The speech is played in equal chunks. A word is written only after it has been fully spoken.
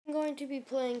going to be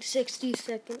playing 60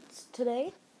 Seconds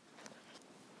today.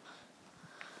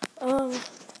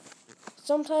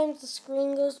 Sometimes the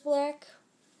screen goes black,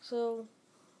 so,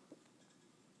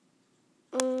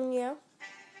 yeah.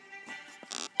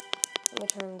 Let me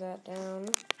turn that down.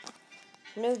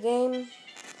 New game,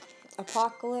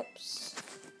 Apocalypse,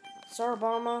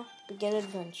 Sarabama, Begin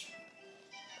Adventure.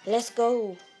 Let's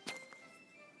go!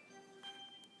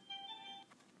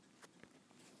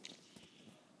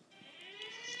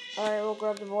 Alright, we'll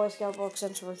grab the Boy Scout book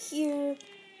since we're here.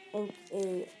 And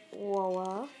a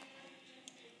Wawa.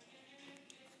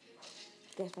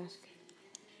 Gas mask.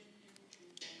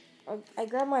 I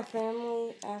grabbed my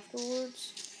family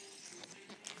afterwards.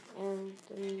 And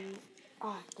then,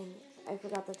 dang it. I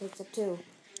forgot that takes up 2.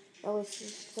 That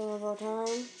wastes some of our time.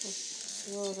 Let's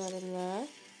throw that in there.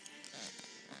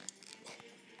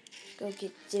 Go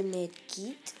get the med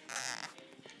kit.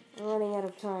 I'm running out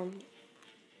of time.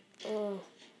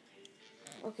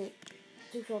 Okay.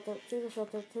 To the shelter, to the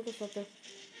shelter, to the shelter.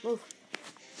 Move.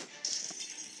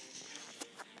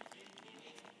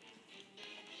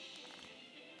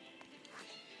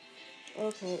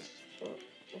 Okay.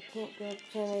 I can't grab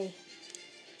Timmy.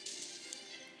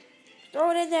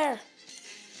 Throw it in there!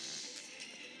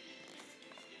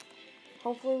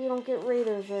 Hopefully we don't get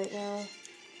raiders right now.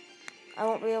 I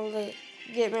won't be able to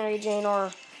get Mary Jane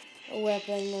or a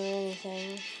weapon or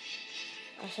anything.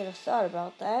 I should have thought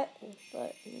about that,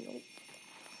 but nope.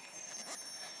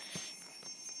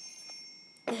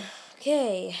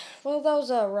 Okay, well that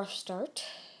was a rough start.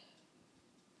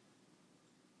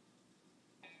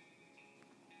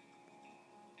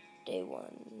 Day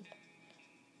 1.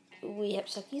 We have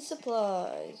sucky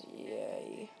supplies,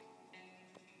 yay.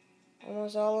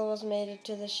 Almost all of us made it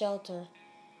to the shelter.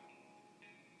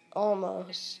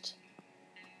 Almost.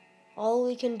 All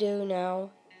we can do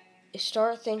now is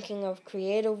start thinking of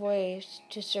creative ways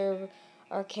to serve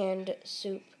our canned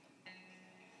soup.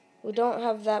 We don't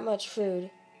have that much food.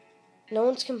 No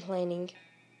one's complaining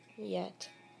yet.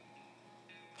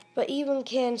 But even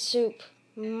canned soup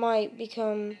might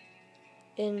become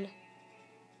an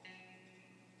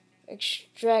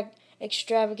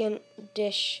extravagant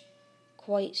dish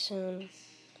quite soon.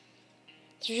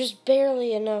 There's just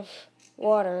barely enough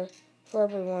water for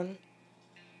everyone.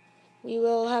 We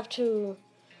will have to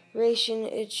ration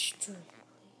extremely.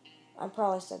 I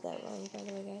probably said that wrong, by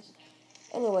the way, guys.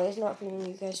 Anyways, not feeding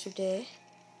you guys today.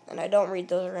 And I don't read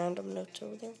those random notes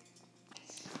over there.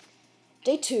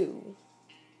 Day 2.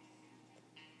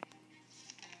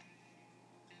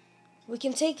 We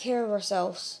can take care of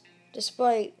ourselves,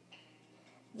 despite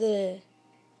the...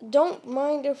 Don't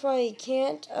mind if I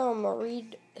can't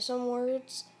read some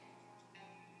words.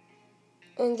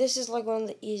 And this is like one of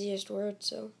the easiest words,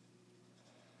 so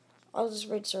I'll just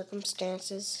read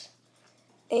circumstances.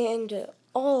 And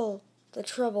all the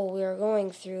trouble we are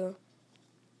going through.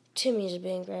 Timmy's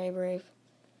being very brave.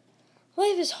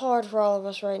 Life is hard for all of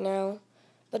us right now,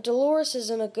 but Dolores is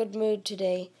in a good mood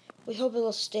today. We hope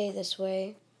it'll stay this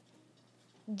way.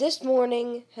 This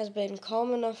morning has been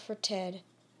calm enough for Ted,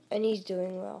 and he's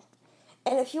doing well.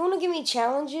 And if you want to give me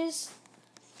challenges,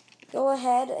 go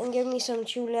ahead and give me some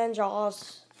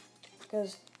challenges,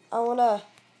 because I wanna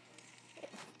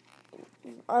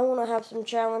have some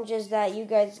challenges that you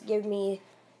guys give me,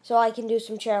 so I can do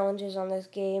some challenges on this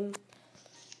game.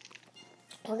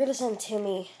 We're gonna send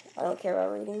Timmy. I don't care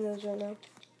about reading those right now.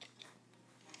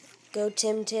 Go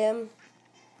Tim.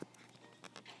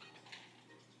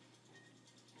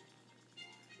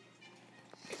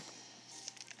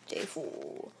 Day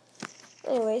 4.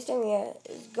 Anyways, Timmy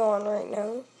is gone right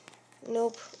now.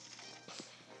 Nope.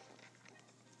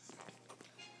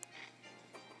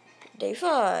 Day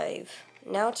 5.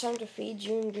 Now it's time to feed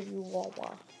you and give you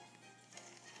Wawa.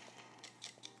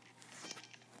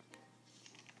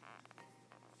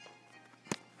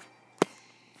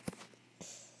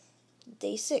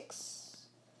 Day 6.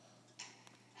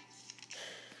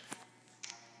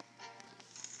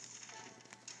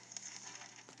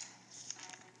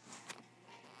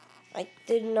 I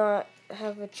did not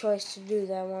have a choice to do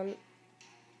that one.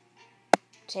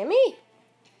 Timmy?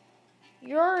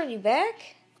 You're already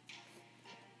back?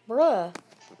 Bruh.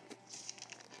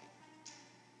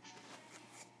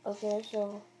 Okay,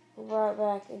 so we'll be right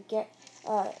back and get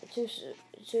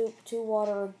 2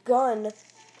 water, a gun,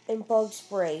 and bug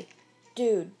spray.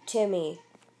 Dude, Timmy.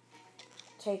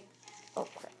 Oh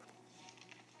crap.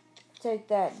 Take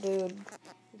that, dude.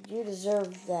 You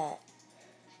deserve that.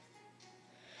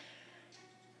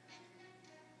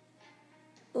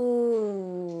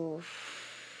 Ooh.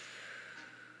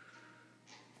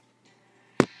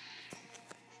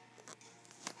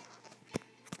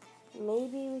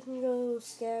 maybe we can go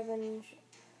scavenge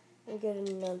and get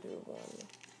another one.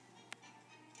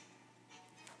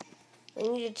 We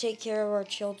need to take care of our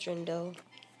children, though.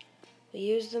 We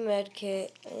use the med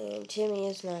kit, and Timmy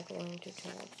is not going to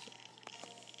turn up.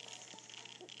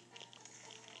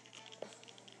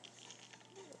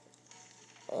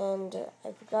 And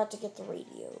I forgot to get the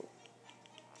radio.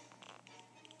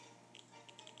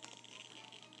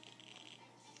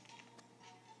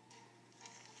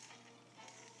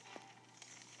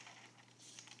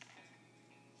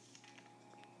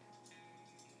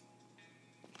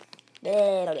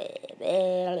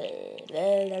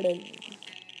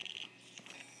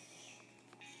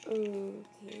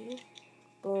 Okay.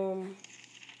 Boom.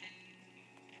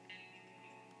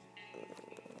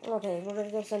 Okay, we're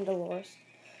gonna go send Dolores.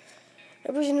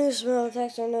 Every new smell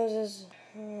attacks our noses.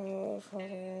 I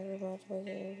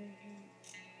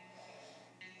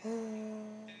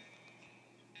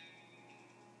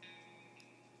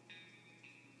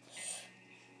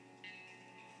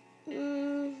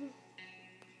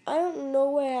don't know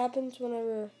what happens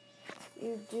whenever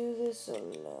you do this, so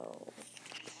no.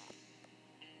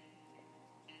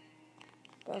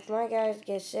 But if my guys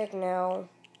get sick now...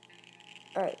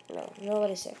 Alright, no,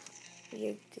 nobody's sick.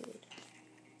 You're good.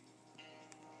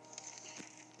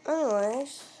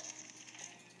 Anyways,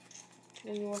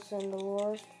 we will send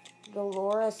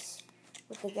Dolores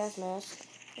with the gas mask.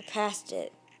 I passed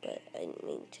it, but I didn't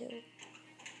mean to.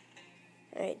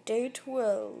 Alright, day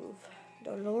 12.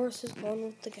 Dolores is gone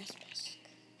with the gas mask.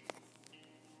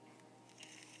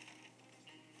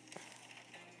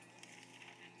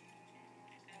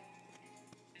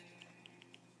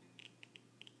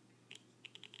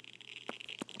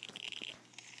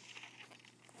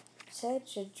 Said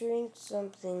to drink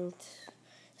something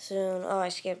soon. Oh, I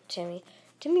skipped Timmy.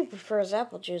 Timmy prefers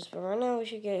apple juice, but right now we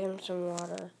should get him some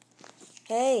water.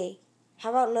 Hey, how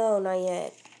about no, not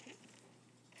yet?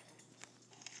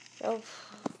 Nope,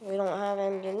 we don't have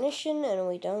ammunition, and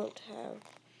we don't have...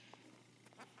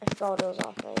 I forgot it was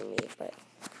off my meat, but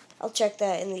I'll check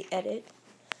that in the edit.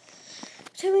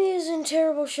 Timmy is in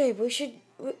terrible shape.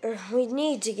 We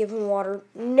need to give him water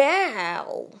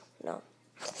now. No.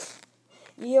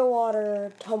 Your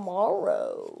water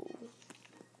tomorrow.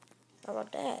 How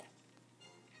about that?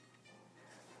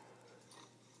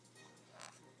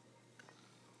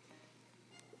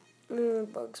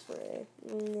 Bug spray.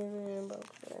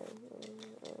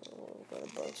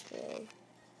 Bug spray.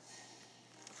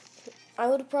 I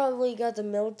would have probably got the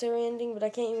military ending, but I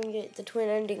can't even get the twin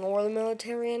ending or the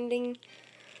military ending.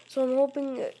 So I'm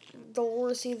hoping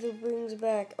Dolores either brings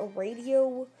back a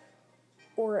radio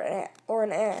or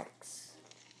an axe.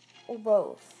 Or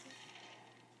both.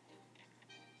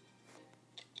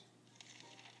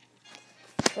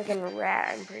 Freaking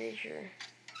rat, I'm pretty sure.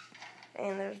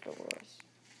 And there's Dolores.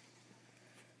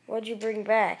 What'd you bring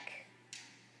back?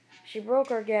 She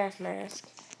broke our gas mask.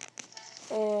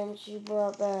 And she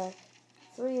brought back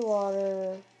 3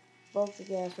 water, broke the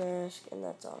gas mask, and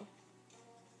that's all.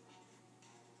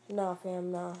 Nah,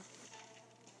 fam, nah.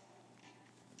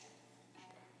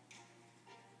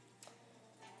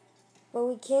 But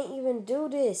we can't even do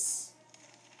this.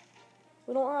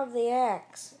 We don't have the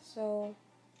axe, so...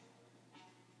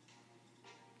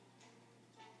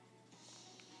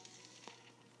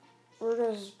 We're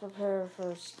gonna just prepare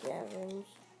for scavenge,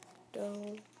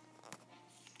 though.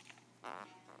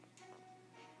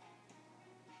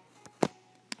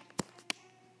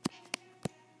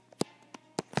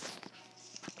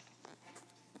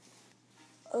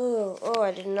 Oh,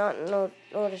 I did not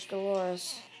notice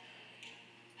Dolores.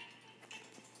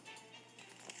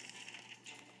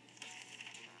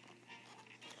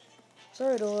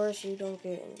 Sorry, Dolores, you don't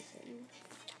get anything.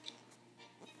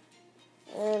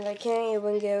 And I can't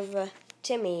even give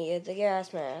Timmy the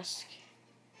gas mask.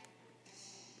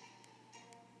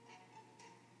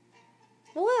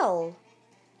 Well,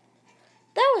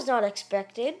 that was not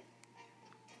expected.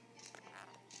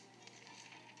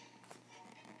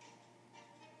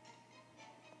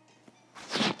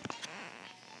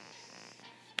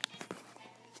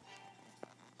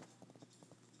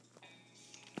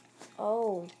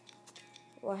 Oh,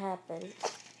 what happened?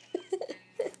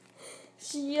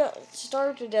 She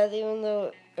starved to death even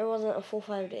though it wasn't a full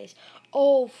 5 days.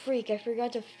 Oh, freak, I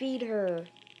forgot to feed her.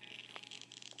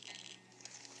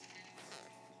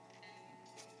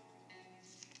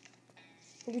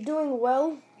 You're doing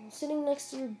well? Sitting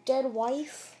next to your dead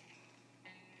wife?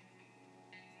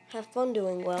 Have fun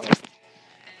doing well.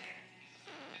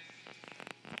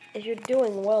 If you're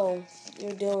doing well,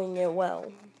 you're doing it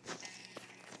well.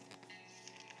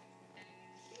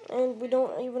 And we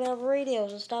don't even have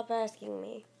radios, so stop asking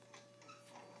me.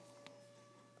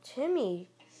 Timmy,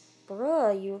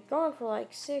 bruh, you were gone for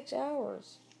like 6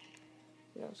 hours.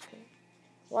 No, it's good.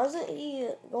 Wasn't he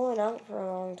going out for a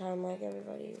long time like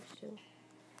everybody used to?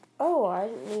 Oh, I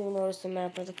didn't even notice the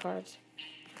map of the cards.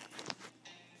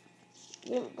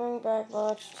 You didn't bring back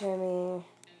much, Timmy.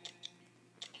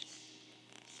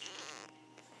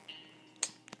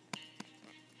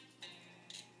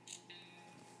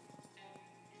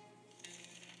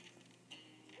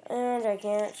 And I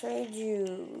can't trade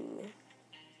you.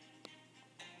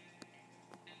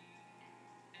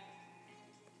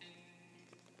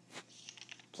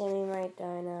 Timmy might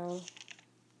die now.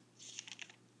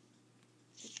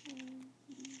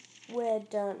 We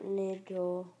don't need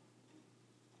to.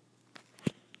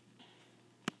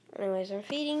 Anyways, I'm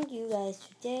feeding you guys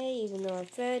today, even though I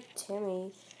fed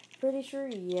Timmy pretty sure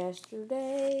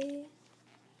yesterday.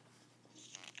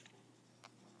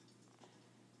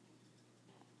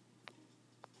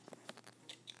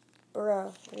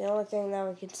 Bruh, the only thing that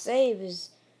we could save is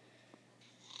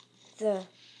the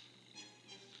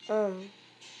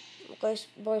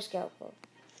Boy Scout book.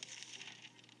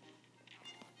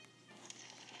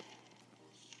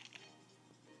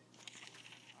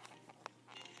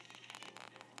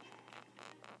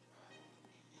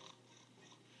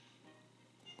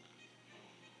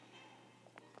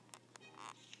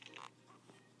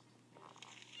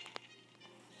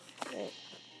 Right.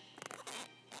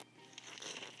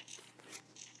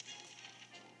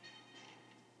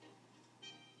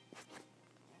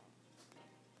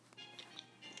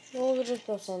 Well, we'll just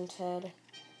go send Ted.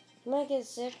 He might get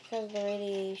sick because of the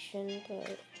radiation,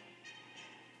 but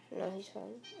no, he's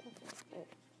fine. Okay.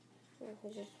 Right.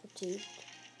 He's just fatigued.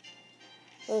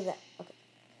 Look at that.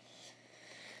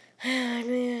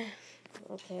 Okay.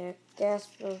 Okay,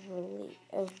 gasp of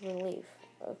relief.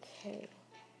 Okay.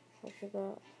 What you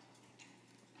got?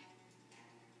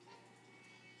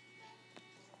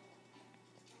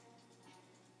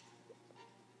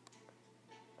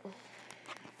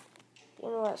 You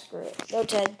know what? Screw it. Go,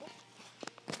 Ted.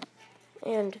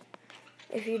 And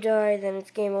if you die, then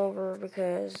it's game over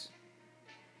because...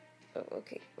 Oh,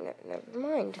 okay, never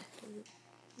mind.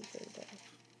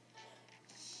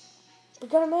 We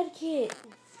got a med kit.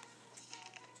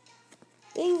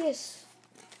 Dingus.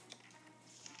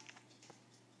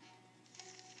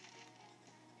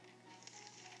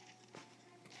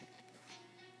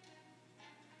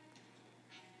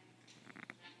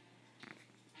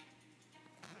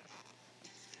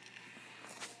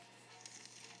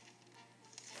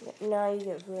 Now you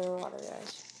get food and water,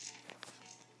 guys.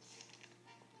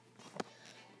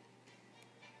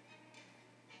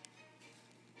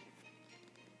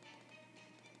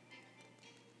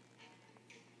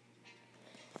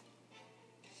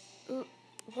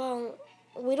 Well,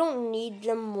 we don't need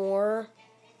them more.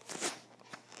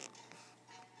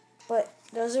 But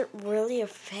does it really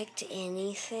affect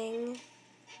anything?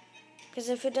 Because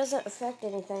if it doesn't affect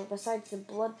anything besides the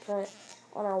blood print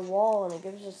on our wall and it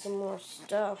gives us some more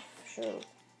stuff, sure.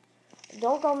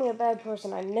 Don't call me a bad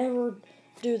person. I never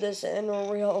do this in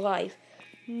real life.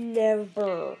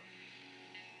 Never.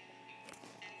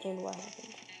 And what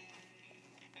happened?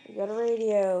 We got a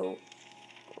radio.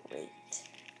 Great.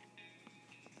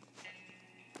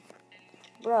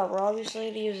 Bro, we're obviously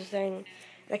going to use a thing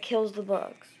that kills the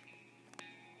bugs.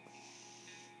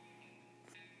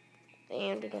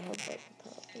 And we don't have like the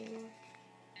pot anymore.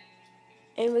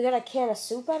 And we got a can of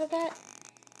soup out of that?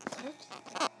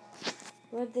 What?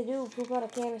 What'd they do? Poop out a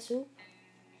can of soup?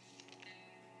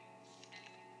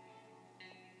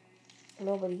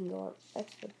 Nobody can go on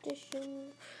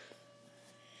expedition.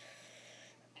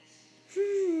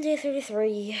 Day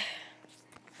 33.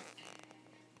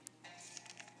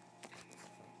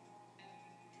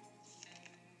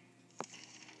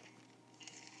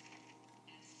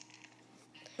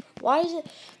 Why is it...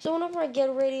 So whenever I get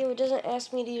a radio, it doesn't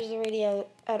ask me to use the radio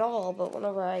at all. But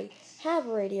whenever I have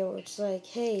a radio, it's like,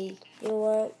 hey, you know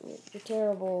what? You're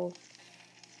terrible.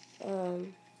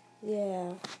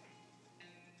 Yeah.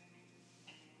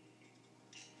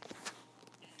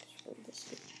 Let's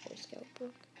read this Boy Scout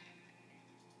book.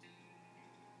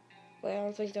 Wait, I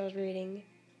don't think that was reading.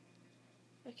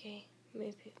 Okay,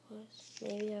 maybe it was.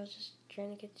 Maybe I was just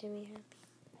trying to get Timmy happy.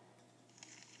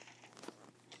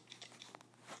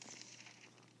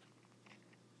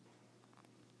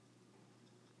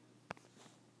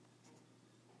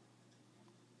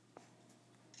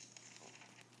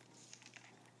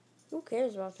 Who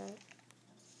cares about that?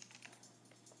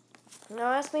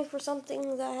 Now ask me for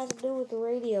something that has to do with the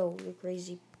radio, you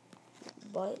crazy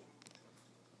butt.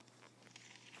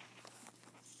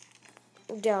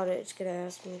 Doubt it, it's gonna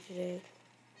ask me today.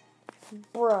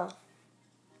 Bruh.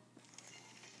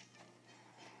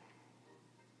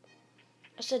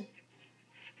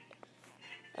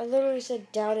 I literally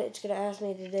said, doubt it, it's gonna ask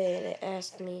me today, and it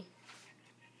asked me.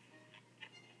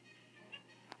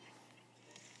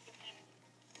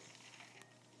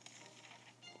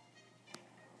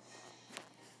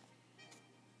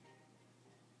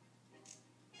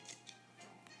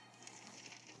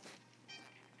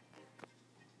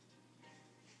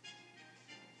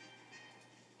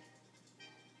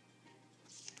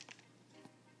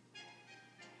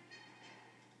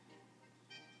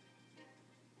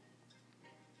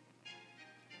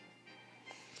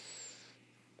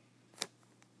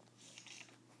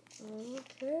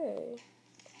 Okay.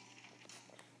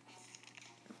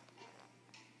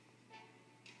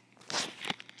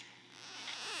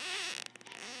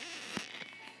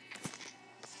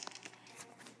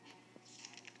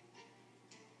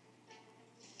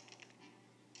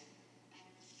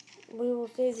 We will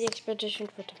save the expedition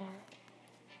for tomorrow.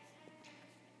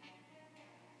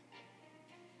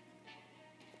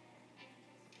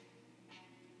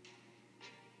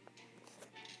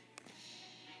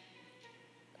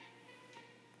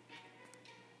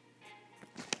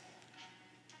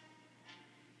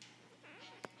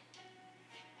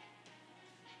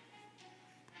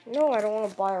 No, I don't want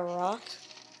to buy a rock.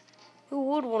 Who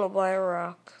would want to buy a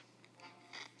rock?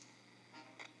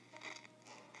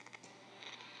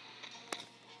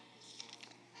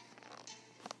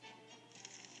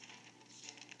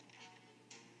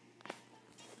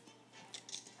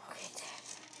 Okay, Dad.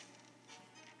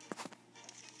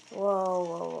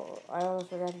 Whoa. I almost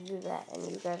forgot to do that,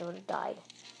 and you guys would have died.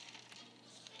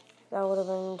 That would have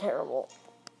been terrible.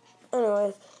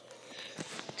 Anyways.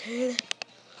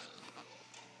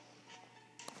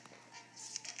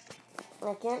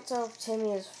 I can't tell if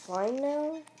Timmy is fine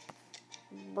now.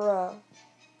 Bruh.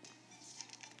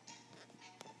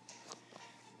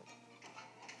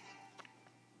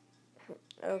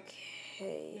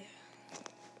 Okay.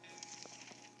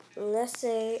 Let's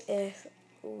say if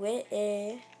we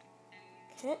can.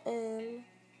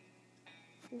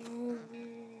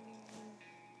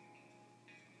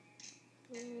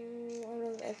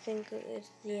 I think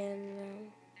it's the end now.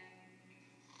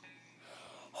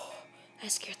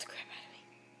 That scared the crap out of me.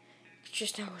 It's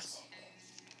just now we're sick.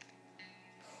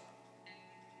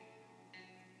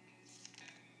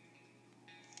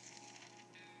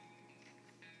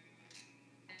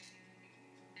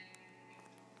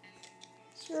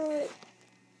 Screw it.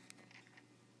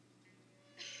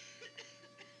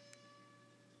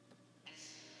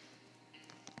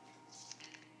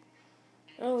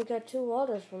 Oh, we got 2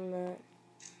 waters from that.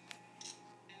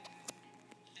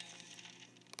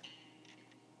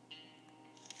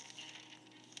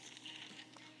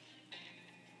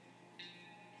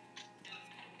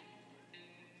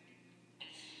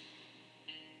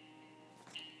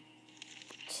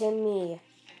 Timmy,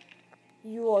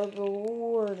 you are the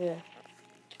Lord.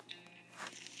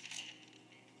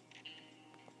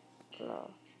 No.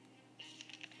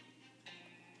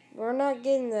 We're not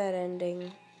getting that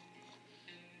ending.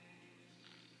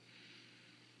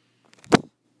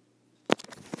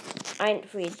 I ain't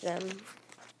freed them.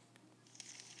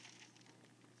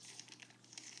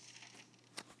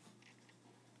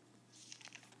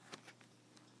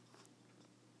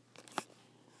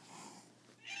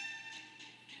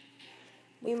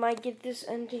 We might get this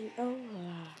ending a lot.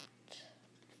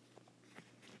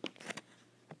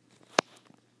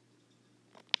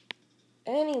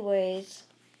 Anyways,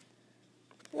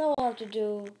 that will have to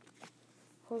do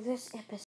for this episode.